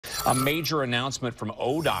A major announcement from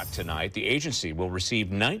ODOT tonight. The agency will receive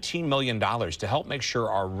 $19 million to help make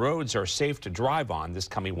sure our roads are safe to drive on this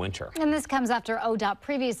coming winter. And this comes after ODOT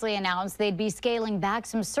previously announced they'd be scaling back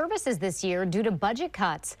some services this year due to budget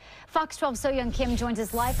cuts. Fox 12's So-Young Kim joins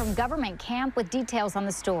us live from government camp with details on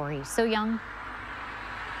the story. So-Young.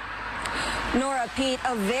 Nora, Pete,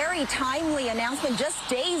 a very timely announcement just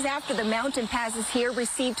days after the mountain passes here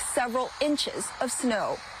received several inches of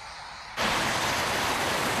snow.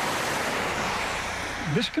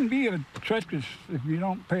 This can be treacherous if you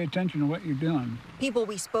don't pay attention to what you're doing. People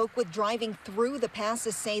we spoke with driving through the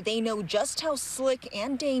passes say they know just how slick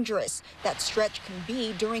and dangerous that stretch can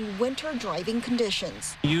be during winter driving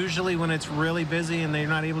conditions. Usually when it's really busy and they're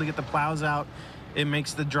not able to get the plows out, it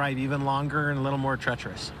makes the drive even longer and a little more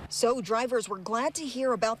treacherous. So drivers were glad to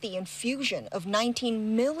hear about the infusion of $19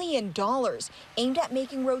 million aimed at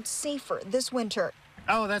making roads safer this winter.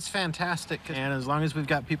 Oh, that's fantastic. And as long as we've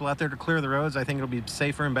got people out there to clear the roads, I think it'll be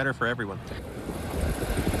safer and better for everyone.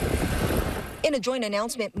 In a joint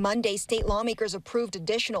announcement Monday, state lawmakers approved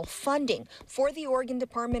additional funding for the Oregon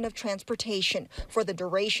Department of Transportation for the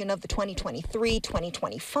duration of the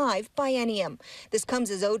 2023-2025 biennium. This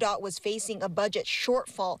comes as ODOT was facing a budget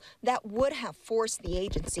shortfall that would have forced the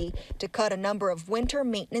agency to cut a number of winter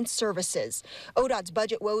maintenance services. ODOT's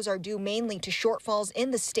budget woes are due mainly to shortfalls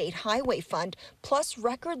in the state highway fund, plus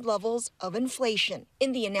record levels of inflation.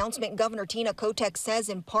 In the announcement, Governor Tina Kotek says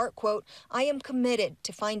in part, quote, "I am committed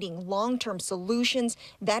to finding long-term solutions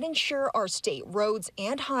that ensure our state roads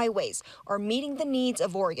and highways are meeting the needs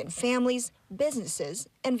of Oregon families, businesses,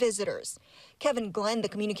 and visitors." Kevin Glenn, the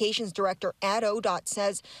communications director at ODOT,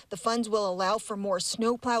 says the funds will allow for more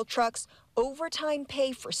snowplow trucks, overtime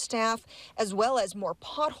pay for staff, as well as more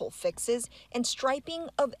pothole fixes and striping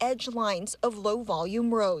of edge lines of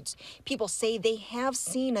low-volume roads. People say they have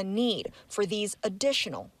seen a need for these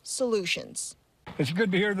additional solutions. It's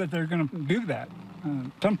good to hear that they're going to do that.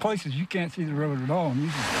 Some places you can't see the road at all.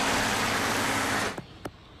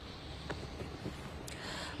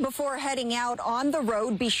 Before heading out on the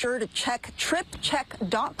road, be sure to check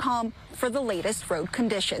tripcheck.com for the latest road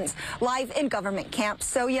conditions. Live in government camp,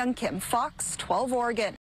 So-Young Kim, Fox 12 Oregon.